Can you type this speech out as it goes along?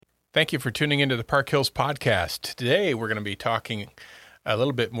Thank you for tuning into the Park Hills Podcast. Today, we're going to be talking a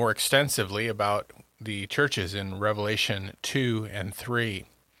little bit more extensively about the churches in Revelation 2 and 3.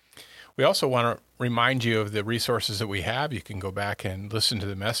 We also want to remind you of the resources that we have. You can go back and listen to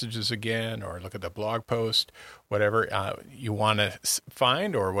the messages again or look at the blog post, whatever you want to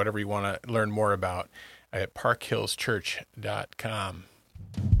find or whatever you want to learn more about at parkhillschurch.com.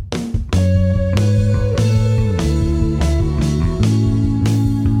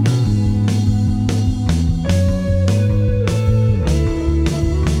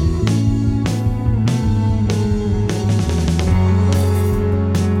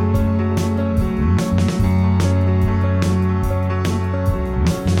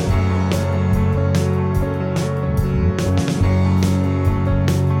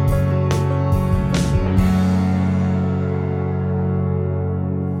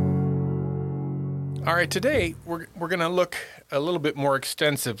 All right, today we're going to look a little bit more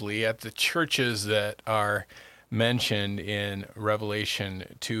extensively at the churches that are mentioned in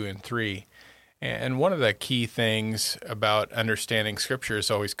Revelation 2 and 3. And one of the key things about understanding Scripture is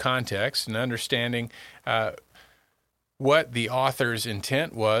always context and understanding what the author's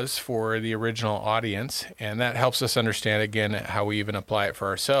intent was for the original audience, and that helps us understand, again, how we even apply it for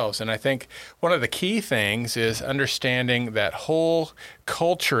ourselves. And I think one of the key things is understanding that whole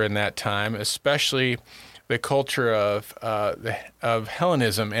culture in that time, especially the culture of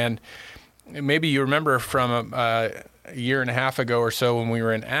Hellenism. And maybe you remember from a year and a half ago or so when we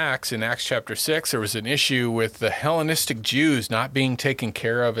were in Acts chapter 6, there was an issue with the Hellenistic Jews not being taken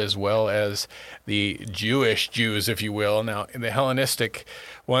care of as well as the Jewish Jews, if you will. Now, the Hellenistic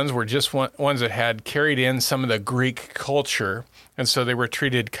ones were just ones that had carried in some of the Greek culture, and so they were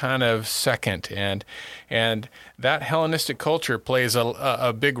treated kind of second. And that Hellenistic culture plays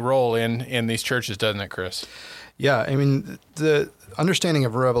a big role in these churches, doesn't it, Chris? Yeah, I mean, the understanding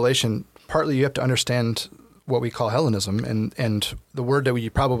of Revelation, partly you have to understand what we call Hellenism, and the word that we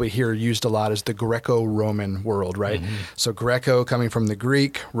probably hear used a lot is the Greco-Roman world, right? Mm-hmm. So Greco coming from the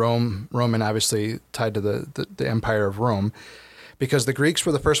Greek, Roman obviously tied to the Empire of Rome, because the Greeks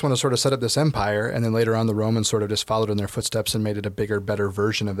were the first one to sort of set up this empire, and then later on the Romans sort of just followed in their footsteps and made it a bigger, better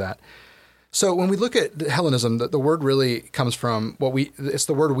version of that. So when we look at Hellenism, the word really comes from it's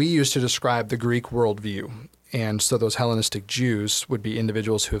the word we use to describe the Greek worldview. And so those Hellenistic Jews would be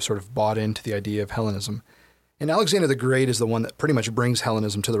individuals who have sort of bought into the idea of Hellenism. And Alexander the Great is the one that pretty much brings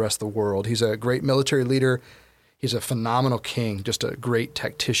Hellenism to the rest of the world. He's a great military leader. He's a phenomenal king, just a great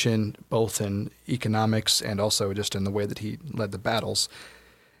tactician, both in economics and also just in the way that he led the battles.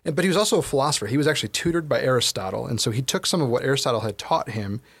 But he was also a philosopher. He was actually tutored by Aristotle. And so he took some of what Aristotle had taught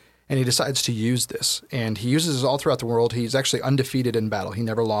him, and he decides to use this. And he uses it all throughout the world. He's actually undefeated in battle. He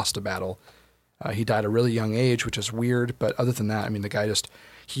never lost a battle. He died at a really young age, which is weird. But other than that, I mean, the guy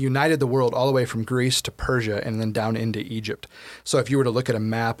he united the world all the way from Greece to Persia and then down into Egypt. So if you were to look at a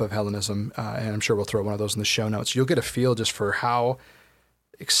map of Hellenism, and I'm sure we'll throw one of those in the show notes, you'll get a feel just for how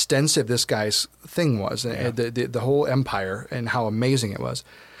extensive this guy's thing was, the whole empire, and how amazing it was.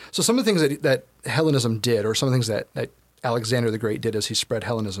 So some of the things that Hellenism did, or some of the things that Alexander the Great did as he spread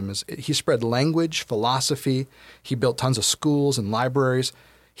Hellenism, is he spread language, philosophy. He built tons of schools and libraries.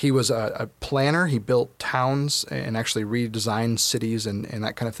 He was a planner. He built towns and actually redesigned cities and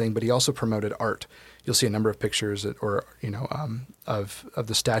that kind of thing. But he also promoted art. You'll see a number of pictures of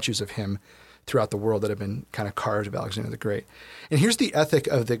the statues of him throughout the world that have been kind of carved of Alexander the Great. And here's the ethic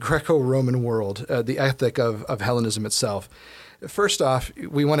of the Greco-Roman world, the ethic of Hellenism itself. First off,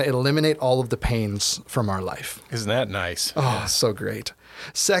 we want to eliminate all of the pains from our life. Isn't that nice? Oh, so great.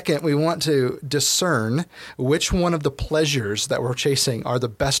 Second, we want to discern which one of the pleasures that we're chasing are the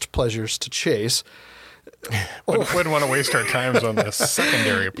best pleasures to chase. Wouldn't want to waste our times on the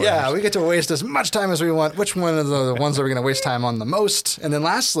secondary pleasures. Yeah, we get to waste as much time as we want. Which one of the ones are we going to waste time on the most? And then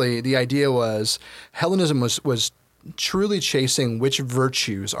lastly, the idea was Hellenism was truly chasing which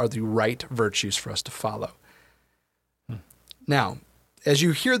virtues are the right virtues for us to follow. Now, as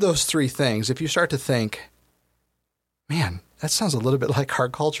you hear those three things, if you start to think, man, that sounds a little bit like our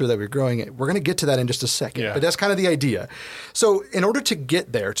culture that we're growing in. We're going to get to that in just a second, but that's kind of the idea. So in order to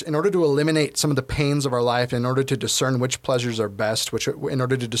get there, in order to eliminate some of the pains of our life, in order to discern which pleasures are best, in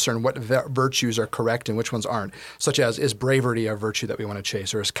order to discern what virtues are correct and which ones aren't, such as, is bravery a virtue that we want to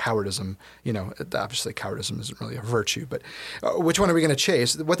chase, or is cowardice? Obviously cowardice isn't really a virtue, but which one are we going to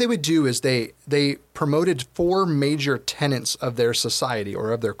chase? What they would do is they promoted four major tenets of their society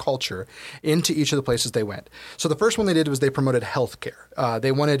or of their culture into each of the places they went. So the first one they did was they promoted healthcare.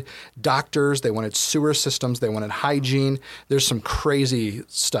 They wanted doctors, they wanted sewer systems, they wanted hygiene. There's some crazy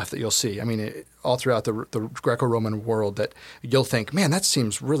stuff that you'll see. I mean, all throughout the Greco-Roman world that you'll think, man, that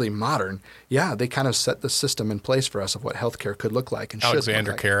seems really modern. Yeah, they kind of set the system in place for us of what healthcare could look like and Alexander should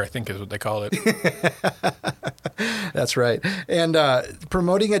look like. Care, I think is what they call it. That's right. And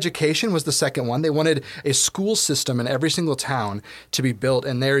promoting education was the second one. They wanted a school system in every single town to be built.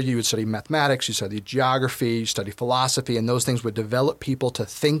 And there you would study mathematics, you study geography, you study philosophy, and those things would develop people to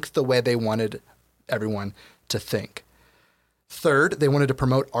think the way they wanted everyone to think. Third, they wanted to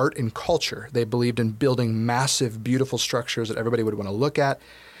promote art and culture. They believed in building massive, beautiful structures that everybody would want to look at.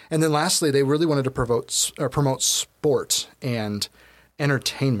 And then lastly, they really wanted to promote sport and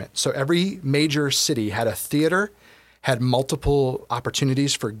entertainment. So every major city had a theater, had multiple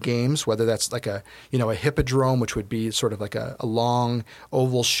opportunities for games, whether that's like a hippodrome, which would be sort of like a long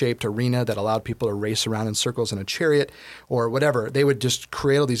oval-shaped arena that allowed people to race around in circles in a chariot or whatever. They would just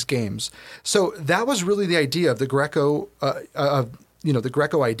create all these games. So that was really the idea of the the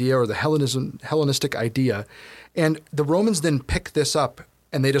Greco idea or the Hellenistic idea. And the Romans then pick this up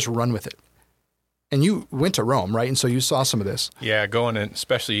and they just run with it. And you went to Rome, right? And so you saw some of this. Yeah, going and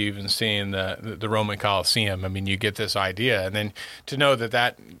especially even seeing the Roman Colosseum. I mean, you get this idea, and then to know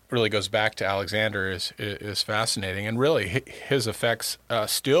that really goes back to Alexander is fascinating, and really his effects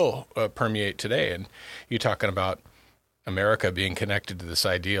still permeate today. And you're talking about America being connected to this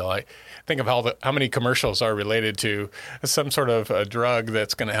ideal. I think of how many commercials are related to some sort of a drug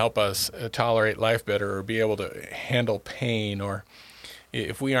that's going to help us tolerate life better or be able to handle pain, or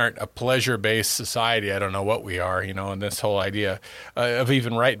if we aren't a pleasure-based society, I don't know what we are, and this whole idea of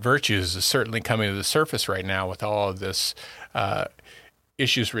even right virtues is certainly coming to the surface right now with all of this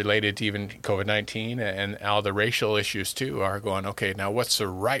issues related to even COVID-19 and all the racial issues too are going, okay, now what's the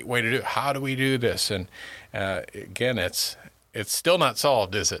right way to do it? How do we do this? And again, it's still not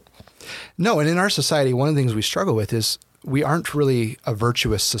solved, is it? No, and in our society, one of the things we struggle with is we aren't really a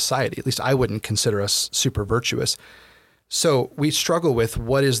virtuous society. At least I wouldn't consider us super virtuous. So we struggle with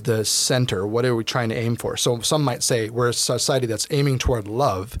what is the center? What are we trying to aim for? So some might say we're a society that's aiming toward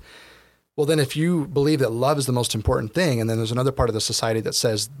love. Well, then if you believe that love is the most important thing, and then there's another part of the society that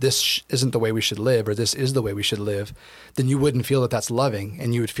says this isn't the way we should live or this is the way we should live, then you wouldn't feel that that's loving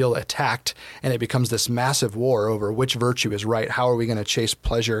and you would feel attacked, and it becomes this massive war over which virtue is right. How are we going to chase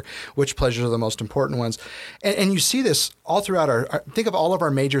pleasure? Which pleasures are the most important ones? And you see this all throughout think of all of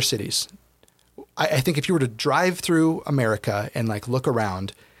our major cities. I think if you were to drive through America and look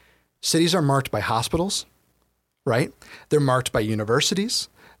around, cities are marked by hospitals, right? They're marked by universities.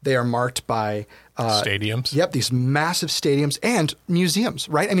 They are marked by stadiums. Yep, these massive stadiums and museums,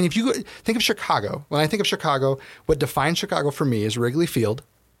 right? I mean, if you think of Chicago, when I think of Chicago, what defines Chicago for me is Wrigley Field,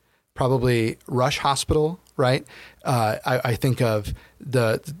 probably Rush Hospital, right? I think of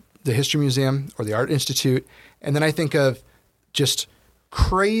the History Museum or the Art Institute, and then I think of just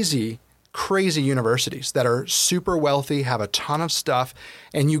crazy universities that are super wealthy, have a ton of stuff,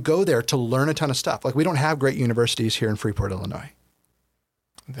 and you go there to learn a ton of stuff. We don't have great universities here in Freeport, Illinois.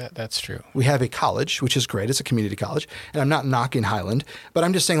 That's true. We have a college, which is great. It's a community college, and I'm not knocking Highland, but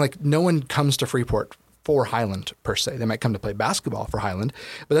I'm just saying no one comes to Freeport for Highland per se. They might come to play basketball for Highland,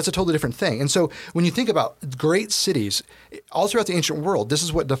 but that's a totally different thing. And so when you think about great cities all throughout the ancient world, this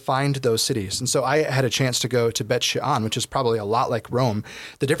is what defined those cities. And so I had a chance to go to Bet Shean, which is probably a lot like Rome.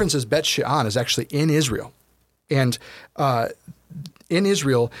 The difference is Bet Shean is actually in Israel. And in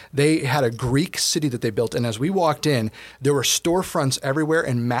Israel, they had a Greek city that they built. And as we walked in, there were storefronts everywhere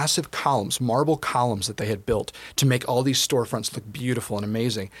and massive columns, marble columns that they had built to make all these storefronts look beautiful and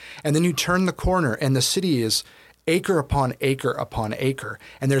amazing. And then you turn the corner and the city is acre upon acre upon acre.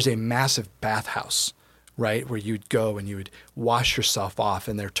 And there's a massive bathhouse, right, where you'd go and you would wash yourself off.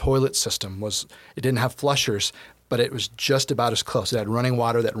 And their toilet system it didn't have flushers, but it was just about as close. It had running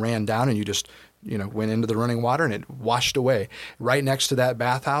water that ran down and you just went into the running water and it washed away. Right next to that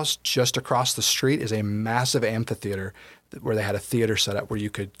bathhouse, just across the street, is a massive amphitheater where they had a theater set up where you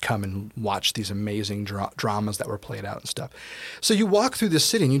could come and watch these amazing dramas that were played out and stuff. So you walk through this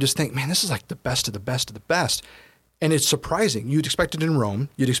city and you just think, man, this is like the best of the best of the best. And it's surprising. You'd expect it in Rome.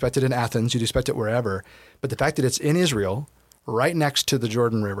 You'd expect it in Athens. You'd expect it wherever. But the fact that it's in Israel, right next to the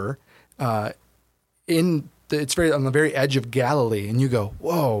Jordan River, it's on the very edge of Galilee, and you go,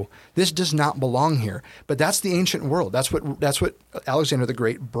 whoa, this does not belong here. But that's the ancient world. That's what Alexander the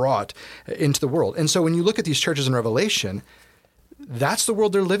Great brought into the world. And so when you look at these churches in Revelation, that's the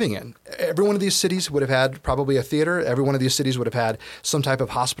world they're living in. Every one of these cities would have had probably a theater. Every one of these cities would have had some type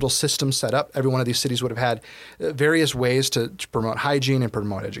of hospital system set up. Every one of these cities would have had various ways to promote hygiene and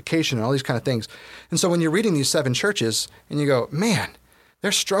promote education and all these kind of things. And so when you're reading these 7 churches and you go, man,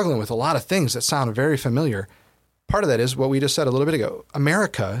 they're struggling with a lot of things that sound very familiar. Part of that is what we just said a little bit ago.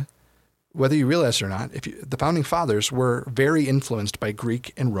 America whether you realize it or not, the founding fathers were very influenced by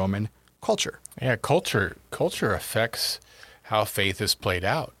Greek and Roman culture. Yeah, culture affects how faith is played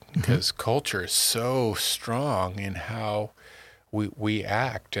out, because culture is so strong in how we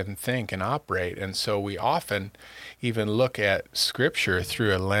act and think and operate. And so we often even look at Scripture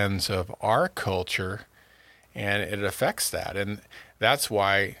through a lens of our culture, and it affects that. And that's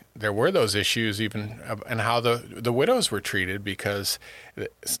why there were those issues even and how the widows were treated, because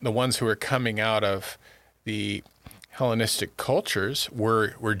the ones who were coming out of the Hellenistic cultures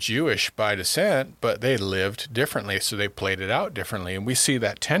were Jewish by descent, but they lived differently, so they played it out differently. And we see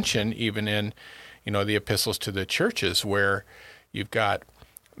that tension even in, the epistles to the churches, where you've got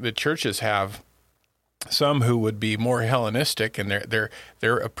the churches have some who would be more Hellenistic, and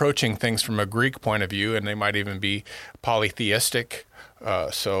they're approaching things from a Greek point of view, and they might even be polytheistic.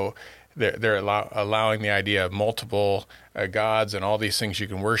 So they're allowing the idea of multiple gods and all these things you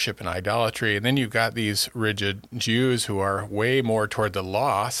can worship in idolatry. And then you've got these rigid Jews who are way more toward the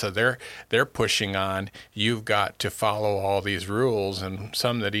law, so they're pushing on, you've got to follow all these rules, and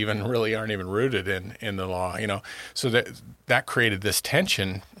some that even really aren't even rooted in the law. So that created this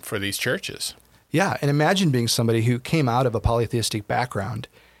tension for these churches. Yeah, and imagine being somebody who came out of a polytheistic background,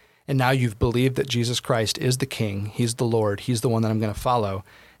 and now you've believed that Jesus Christ is the King, He's the Lord, He's the one that I'm going to follow,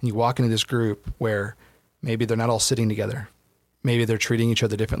 and you walk into this group where maybe they're not all sitting together. Maybe they're treating each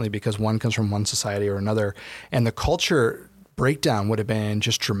other differently because one comes from one society or another, and the culture breakdown would have been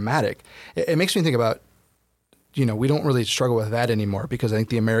just dramatic. It makes me think about, we don't really struggle with that anymore, because I think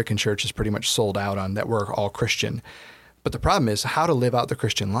the American church is pretty much sold out on that we're all Christian. But the problem is how to live out the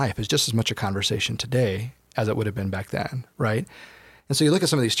Christian life is just as much a conversation today as it would have been back then, right? And so you look at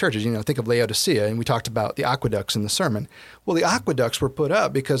some of these churches, think of Laodicea, and we talked about the aqueducts in the sermon. Well, the aqueducts were put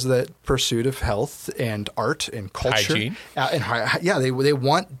up because of the pursuit of health and art and culture. Hygiene. They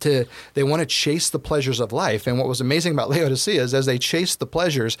want to chase the pleasures of life. And what was amazing about Laodicea is as they chased the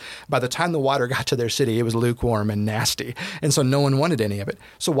pleasures, by the time the water got to their city, it was lukewarm and nasty. And so no one wanted any of it.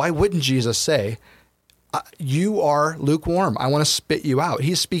 So why wouldn't Jesus say, you are lukewarm, I want to spit you out?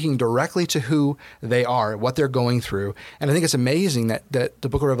 He's speaking directly to who they are, what they're going through. And I think it's amazing that the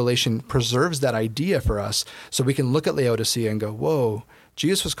book of Revelation preserves that idea for us, so we can look at Laodicea and go, whoa,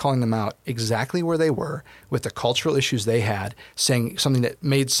 Jesus was calling them out exactly where they were with the cultural issues they had, saying something that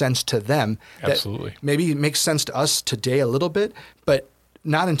made sense to them. Absolutely. That maybe makes sense to us today a little bit, but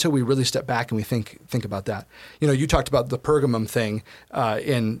not until we really step back and we think about that. You talked about the Pergamum thing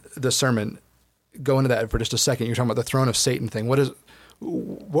in the sermon. Go into that for just a second. You're talking about the throne of Satan thing. What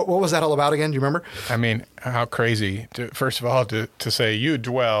was that all about again? Do you remember? I mean, how crazy, first of all, to say you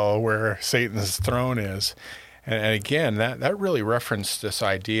dwell where Satan's throne is. And again, that really referenced this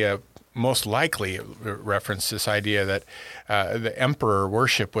idea, most likely it referenced this idea that the emperor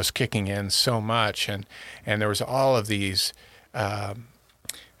worship was kicking in so much. And there was all of these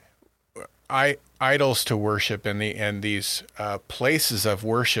idols to worship and these places of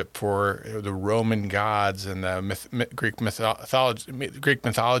worship for the Roman gods and the Greek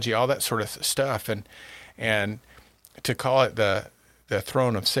mythology, all that sort of stuff, and to call it the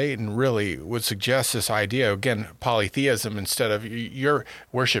throne of Satan really would suggest this idea, again, polytheism, instead of you're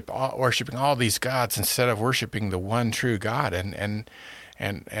worshiping all these gods instead of worshiping the one true God, and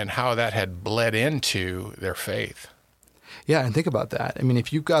how that had bled into their faith. Yeah, and think about that. I mean,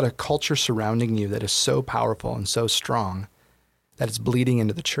 if you've got a culture surrounding you that is so powerful and so strong that it's bleeding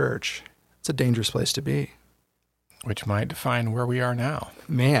into the church, it's a dangerous place to be. Which might define where we are now.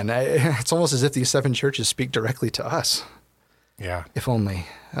 Man, it's almost as if these 7 churches speak directly to us. Yeah. If only.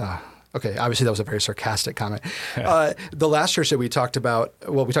 Okay, obviously that was a very sarcastic comment. The last church that we talked about,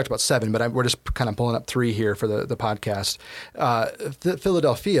 we talked about 7, but we're just kind of pulling up 3 here for the podcast.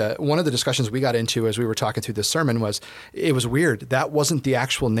 Philadelphia, one of the discussions we got into as we were talking through this sermon was, it was weird. That wasn't the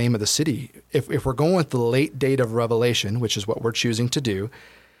actual name of the city. If we're going with the late date of Revelation, which is what we're choosing to do,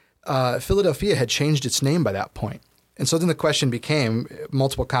 Philadelphia had changed its name by that point. And so then the question became,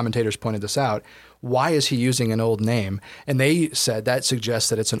 multiple commentators pointed this out, why is he using an old name? And they said that suggests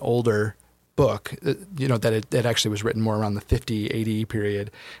that it's an older book, that it actually was written more around the 50 AD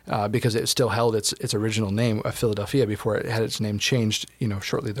period, because it still held its original name of Philadelphia before it had its name changed,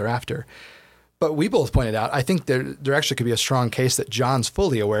 shortly thereafter. But we both pointed out, I think there actually could be a strong case that John's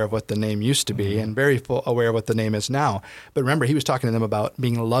fully aware of what the name used to be and very aware of what the name is now. But remember, he was talking to them about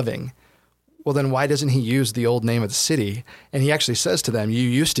being loving. Well, then why doesn't he use the old name of the city? And he actually says to them, you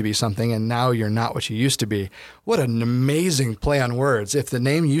used to be something, and now you're not what you used to be. What an amazing play on words. If the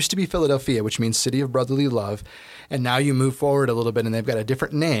name used to be Philadelphia, which means city of brotherly love, and now you move forward a little bit and they've got a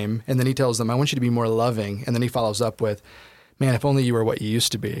different name, and then he tells them, I want you to be more loving. And then he follows up with, man, if only you were what you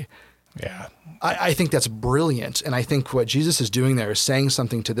used to be. Yeah. I think that's brilliant. And I think what Jesus is doing there is saying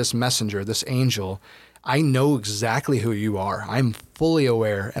something to this messenger, this angel. I know exactly who you are. I'm fully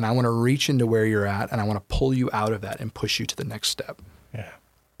aware, and I want to reach into where you're at, and I want to pull you out of that and push you to the next step. Yeah.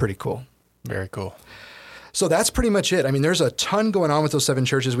 Pretty cool. Very cool. So that's pretty much it. I mean, there's a ton going on with those 7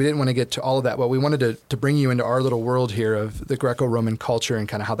 churches. We didn't want to get to all of that, but we wanted to bring you into our little world here of the Greco-Roman culture and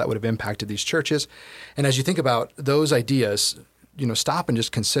kind of how that would have impacted these churches. And as you think about those ideas, stop and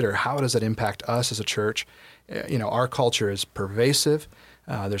just consider, how does that impact us as a church? Our culture is pervasive.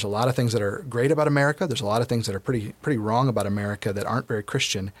 There's a lot of things that are great about America. There's a lot of things that are pretty wrong about America that aren't very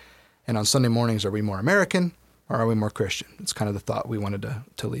Christian. And on Sunday mornings, are we more American or are we more Christian? It's kind of the thought we wanted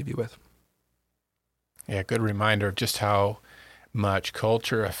to leave you with. Yeah, good reminder of just how much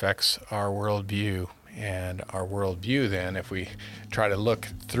culture affects our worldview. And our worldview, then, if we try to look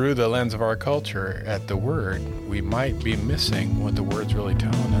through the lens of our culture at the Word, we might be missing what the Word's really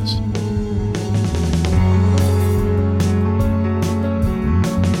telling us.